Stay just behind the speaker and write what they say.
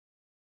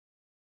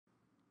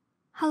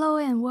Hello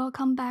and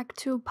welcome back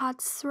to part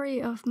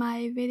 3 of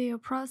my video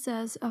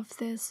process of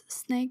this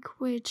snake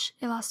witch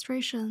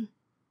illustration.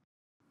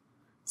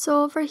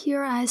 So over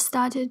here I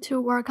started to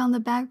work on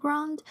the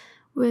background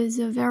with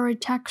a very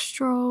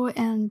textural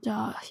and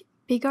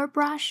bigger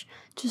brush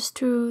just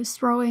to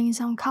throw in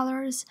some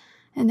colors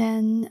and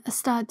then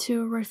start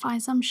to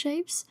refine some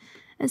shapes.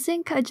 I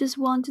think I just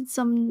wanted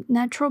some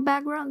natural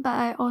background, but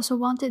I also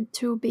wanted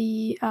to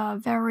be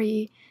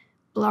very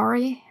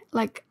blurry.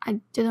 Like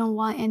I didn't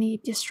want any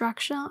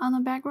distraction on the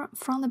background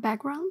from the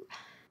background.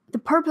 The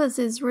purpose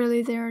is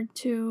really there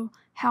to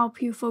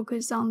help you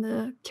focus on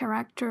the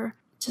character.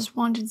 Just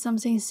wanted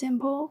something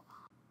simple.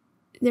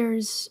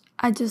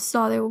 I just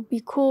thought it would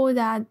be cool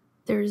that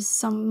there's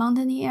some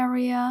mountainy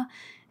area,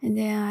 and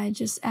then I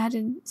just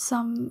added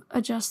some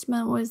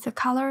adjustment with the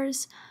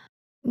colors.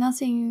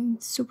 Nothing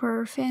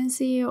super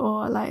fancy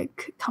or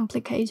like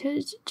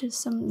complicated,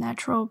 just some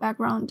natural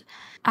background.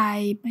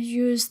 I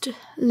used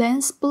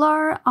lens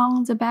blur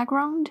on the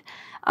background.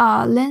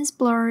 Lens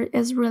blur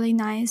is really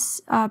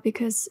nice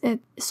because it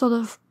sort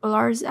of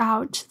blurs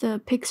out the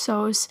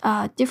pixels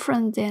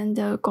different than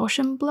the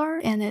Gaussian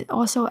blur, and it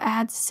also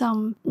adds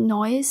some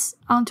noise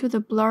onto the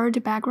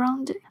blurred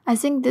background. I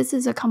think this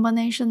is a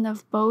combination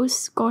of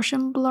both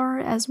Gaussian blur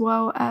as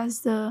well as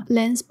the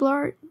lens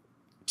blur,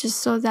 just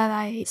so that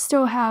I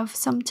still have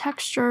some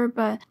texture,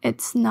 but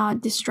it's not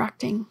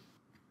distracting.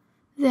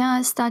 Then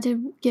I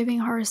started giving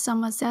her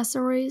some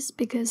accessories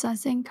because I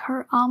think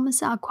her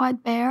arms are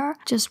quite bare.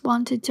 Just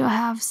wanted to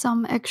have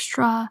some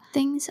extra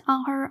things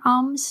on her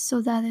arms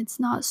so that it's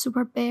not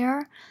super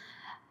bare.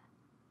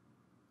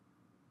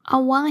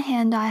 On one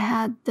hand, I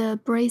had the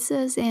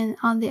braces, and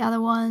on the other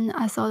one,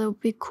 I thought it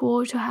would be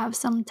cool to have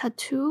some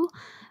tattoo.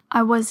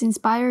 I was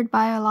inspired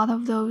by a lot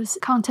of those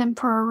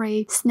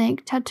contemporary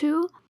snake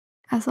tattoo.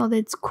 I thought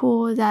it's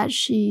cool that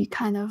she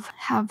kind of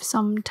have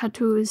some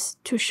tattoos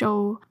to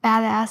show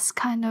badass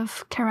kind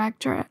of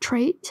character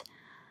trait.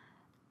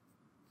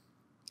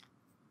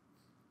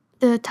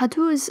 The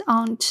tattoos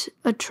aren't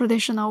a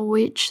traditional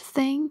witch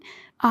thing,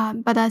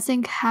 but I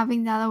think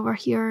having that over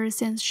here,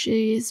 since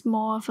she is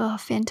more of a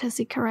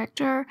fantasy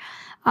character,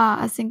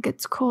 I think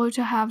it's cool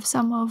to have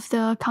some of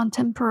the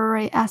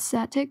contemporary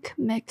aesthetic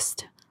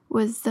mixed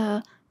with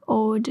the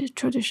old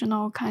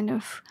traditional kind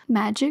of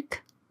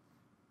magic.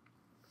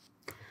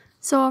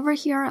 So over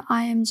here,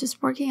 I am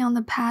just working on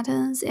the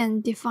patterns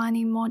and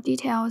defining more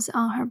details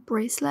on her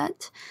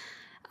bracelet.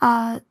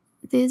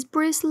 This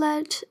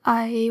bracelet,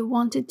 I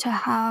wanted to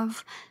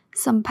have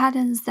some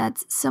patterns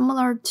that's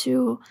similar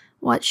to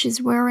what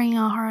she's wearing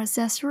on her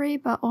accessory,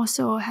 but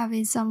also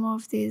having some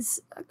of these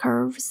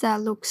curves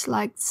that looks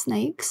like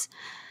snakes.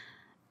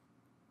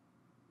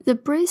 The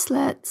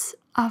bracelets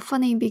are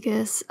funny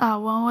because when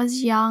I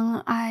was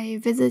young,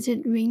 I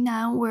visited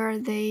Yunnan where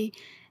they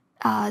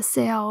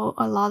sell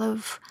a lot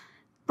of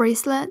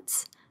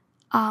bracelets,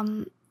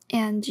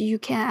 and you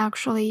can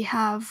actually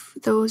have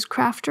those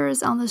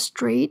crafters on the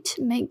street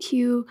make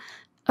you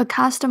a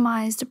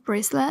customized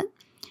bracelet,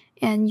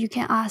 and you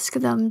can ask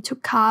them to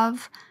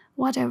carve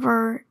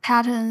whatever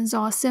patterns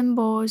or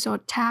symbols or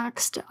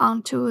text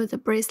onto the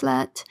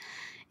bracelet.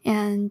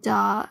 And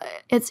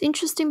it's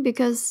interesting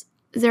because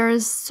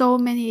there's so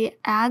many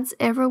ads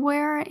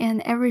everywhere,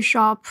 and every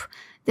shop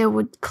they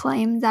would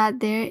claim that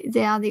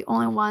they are the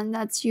only one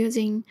that's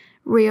using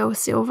real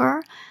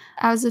silver.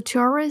 As a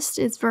tourist,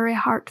 it's very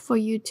hard for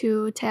you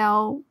to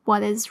tell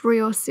what is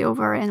real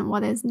silver and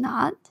what is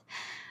not.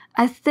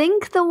 I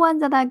think the one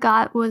that I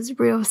got was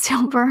real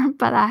silver,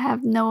 but I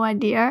have no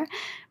idea.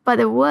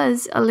 But it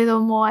was a little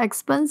more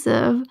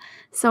expensive,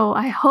 so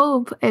I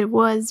hope it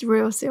was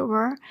real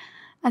silver.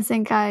 I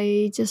think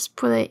I just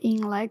put it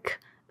in like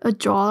a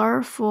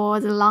drawer for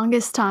the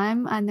longest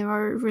time. I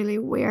never really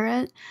wear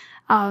it.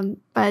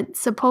 But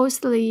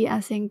supposedly,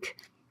 I think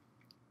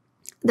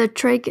the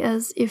trick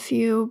is if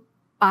you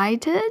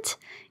bite it,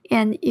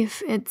 and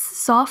if it's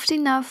soft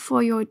enough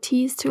for your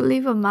teeth to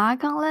leave a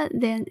mark on it,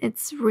 then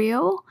it's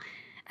real.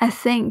 I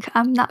think.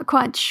 I'm not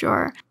quite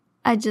sure.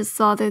 I just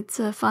thought it's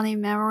a funny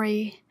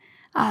memory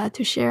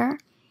to share.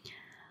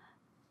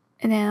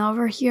 And then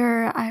over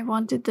here, I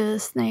wanted the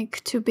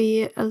snake to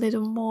be a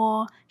little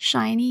more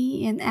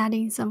shiny and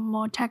adding some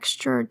more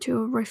texture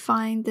to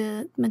refine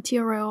the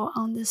material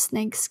on the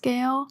snake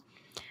scale.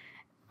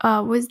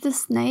 With the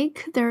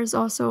snake, there's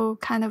also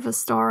kind of a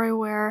story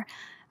where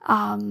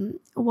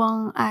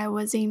when I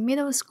was in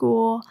middle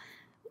school,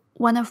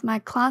 one of my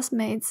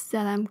classmates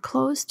that I'm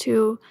close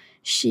to,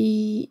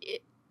 she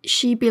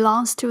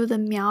belongs to the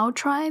Miao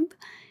tribe,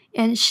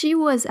 and she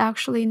was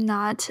actually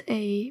not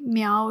a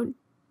Miao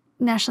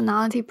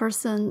nationality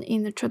person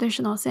in the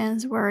traditional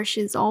sense where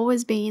she's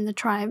always been in the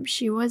tribe.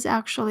 She was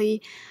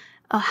actually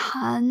a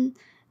Han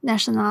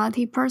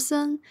nationality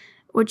person,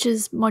 which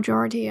is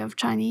majority of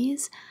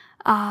Chinese,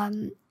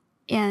 and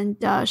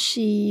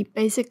she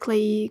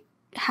basically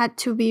had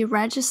to be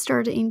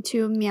registered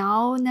into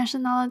Miao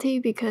nationality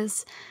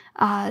because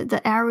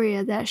the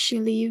area that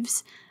she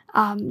lives,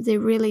 they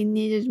really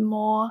needed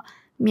more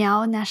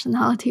Miao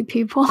nationality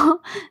people.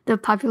 The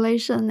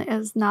population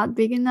is not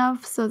big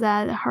enough so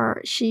that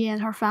she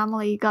and her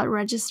family got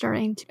registered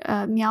into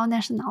Miao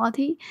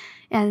nationality,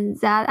 and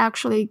that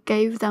actually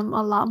gave them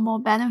a lot more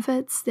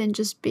benefits than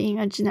just being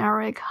a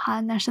generic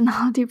Han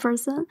nationality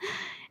person.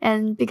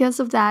 And because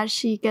of that,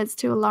 she gets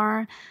to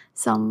learn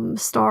some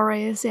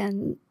stories,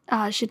 and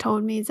she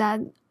told me that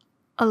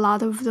a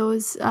lot of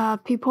those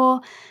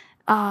people,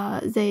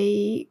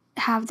 they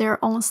have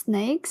their own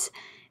snakes,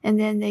 and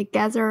then they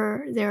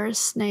gather their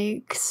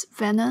snake's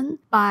venom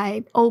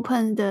by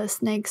open the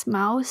snake's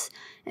mouth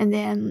and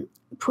then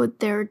put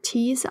their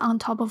teeth on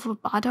top of a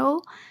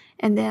bottle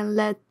and then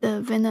let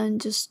the venom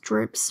just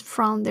drips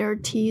from their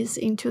teeth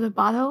into the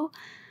bottle.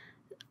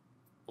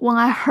 When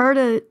I heard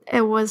it,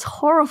 it was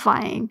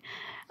horrifying.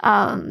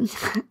 I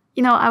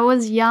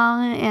was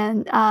young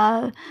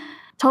and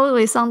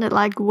totally sounded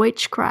like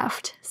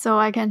witchcraft. So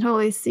I can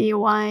totally see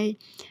why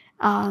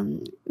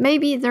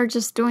maybe they're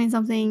just doing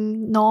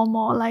something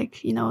normal,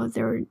 like,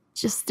 they're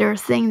just their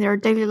thing, their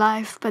daily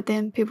life. But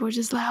then people are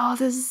just like, oh,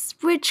 this is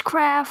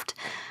witchcraft.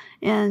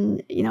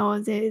 And,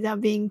 they're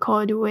being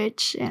called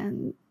witch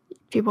and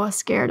people are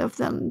scared of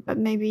them. But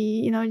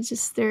maybe,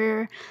 just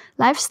their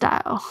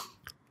lifestyle.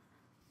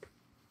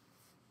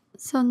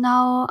 So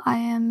now I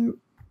am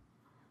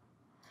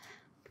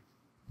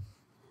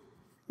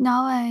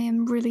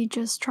really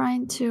just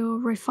trying to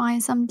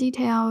refine some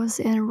details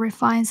and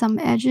refine some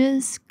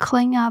edges,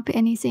 clean up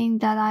anything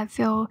that I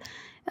feel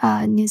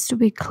needs to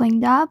be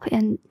cleaned up,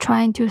 and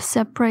trying to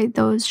separate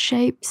those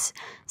shapes,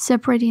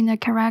 separating the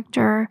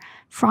character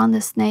from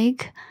the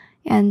snake,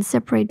 and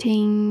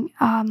separating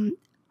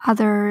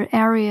other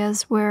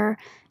areas where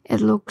it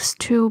looks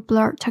too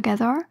blurred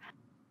together.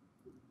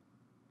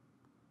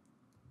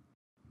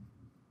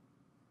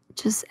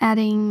 Just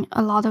adding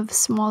a lot of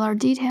smaller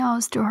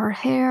details to her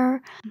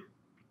hair.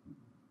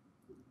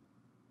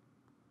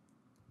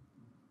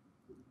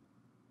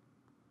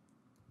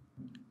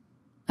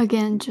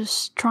 Again,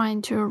 just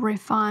trying to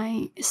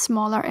refine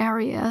smaller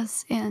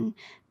areas and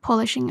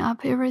polishing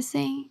up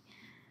everything.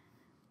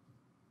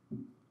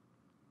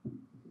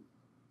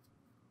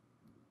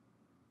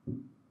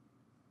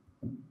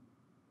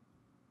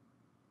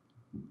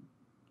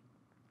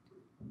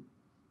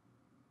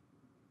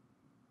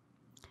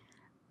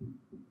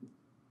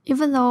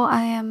 Even though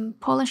I am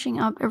polishing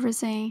up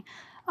everything,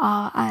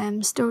 I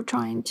am still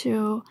trying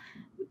to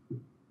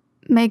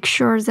make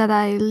sure that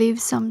I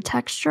leave some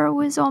texture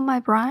with all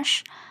my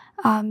brush,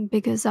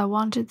 because I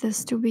wanted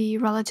this to be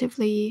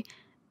relatively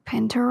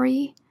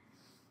paintery.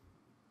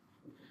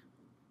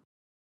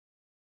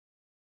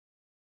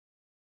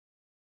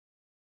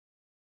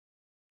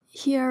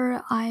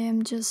 Here I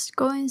am just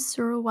going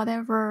through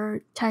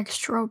whatever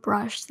textural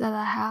brush that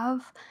I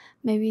have,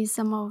 maybe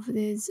some of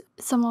this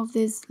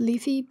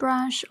leafy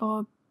brush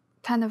or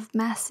kind of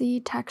messy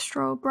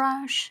textural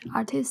brush,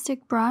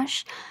 artistic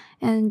brush,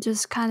 and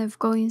just kind of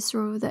going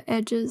through the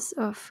edges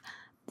of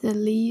the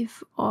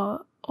leaf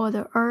or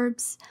the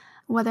herbs,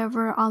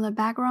 whatever on the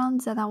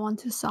background that I want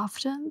to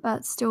soften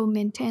but still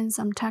maintain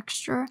some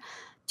texture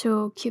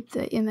to keep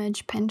the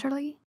image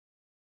painterly.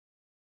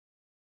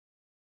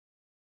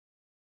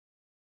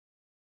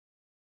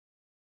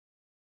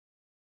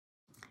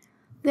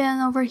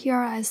 Then over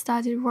here, I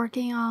started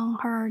working on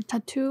her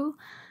tattoo.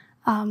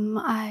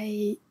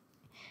 I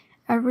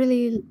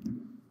really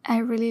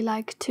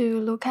like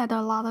to look at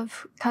a lot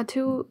of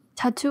tattoo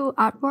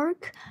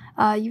artwork,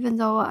 even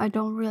though I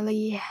don't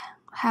really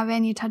have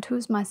any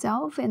tattoos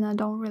myself and I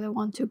don't really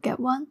want to get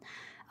one.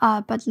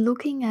 But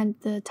looking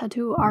at the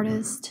tattoo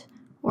artist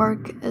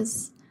work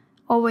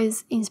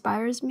always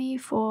inspires me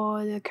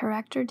for the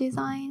character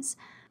designs.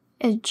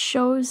 It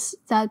shows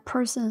that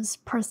person's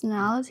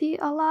personality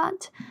a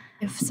lot.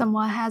 If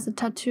someone has a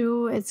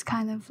tattoo, it's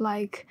kind of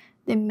like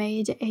they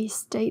made a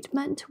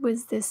statement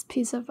with this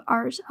piece of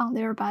art on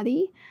their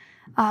body.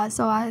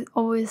 So I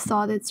always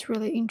thought it's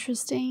really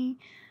interesting.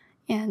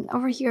 And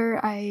over here,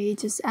 I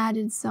just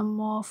added some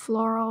more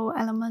floral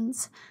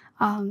elements,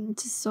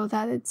 just so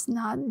that it's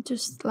not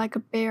just like a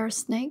bare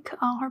snake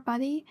on her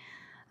body.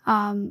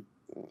 And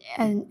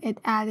it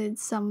added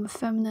some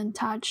feminine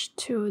touch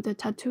to the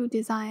tattoo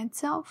design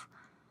itself.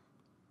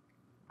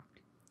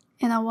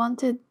 And I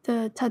wanted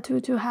the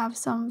tattoo to have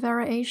some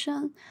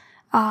variation.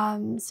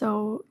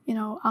 So,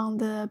 on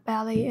the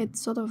belly, it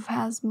sort of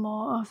has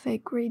more of a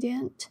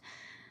gradient.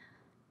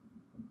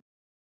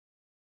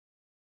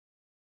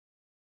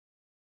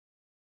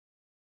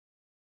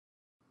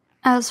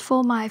 As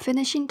for my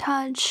finishing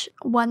touch,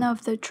 one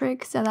of the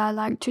tricks that I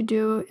like to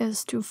do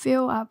is to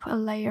fill up a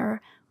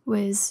layer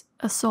with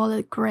a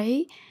solid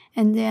gray,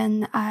 and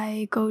then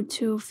I go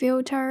to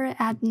filter,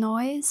 add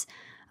noise,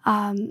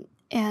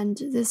 and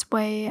this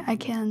way I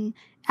can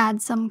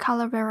add some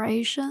color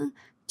variation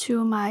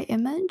to my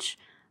image,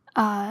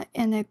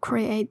 and it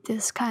create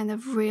this kind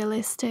of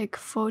realistic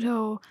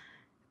photo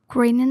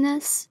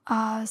graininess,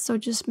 so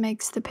just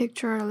makes the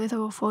picture a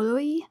little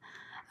photo-y.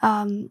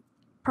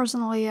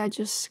 Personally, I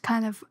just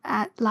kind of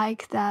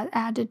like that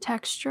added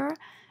texture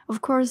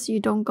Of course, you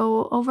don't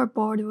go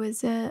overboard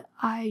with it.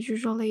 I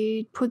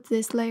usually put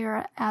this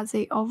layer as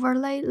a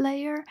overlay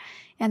layer,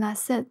 and I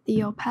set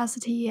the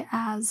opacity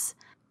as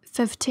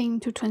 15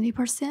 to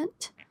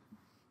 20%,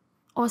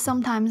 or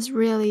sometimes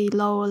really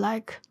low,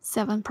 like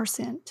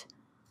 7%.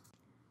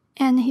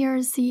 And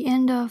here's the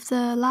end of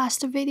the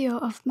last video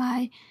of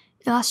my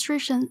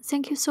illustration.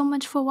 Thank you so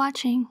much for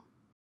watching.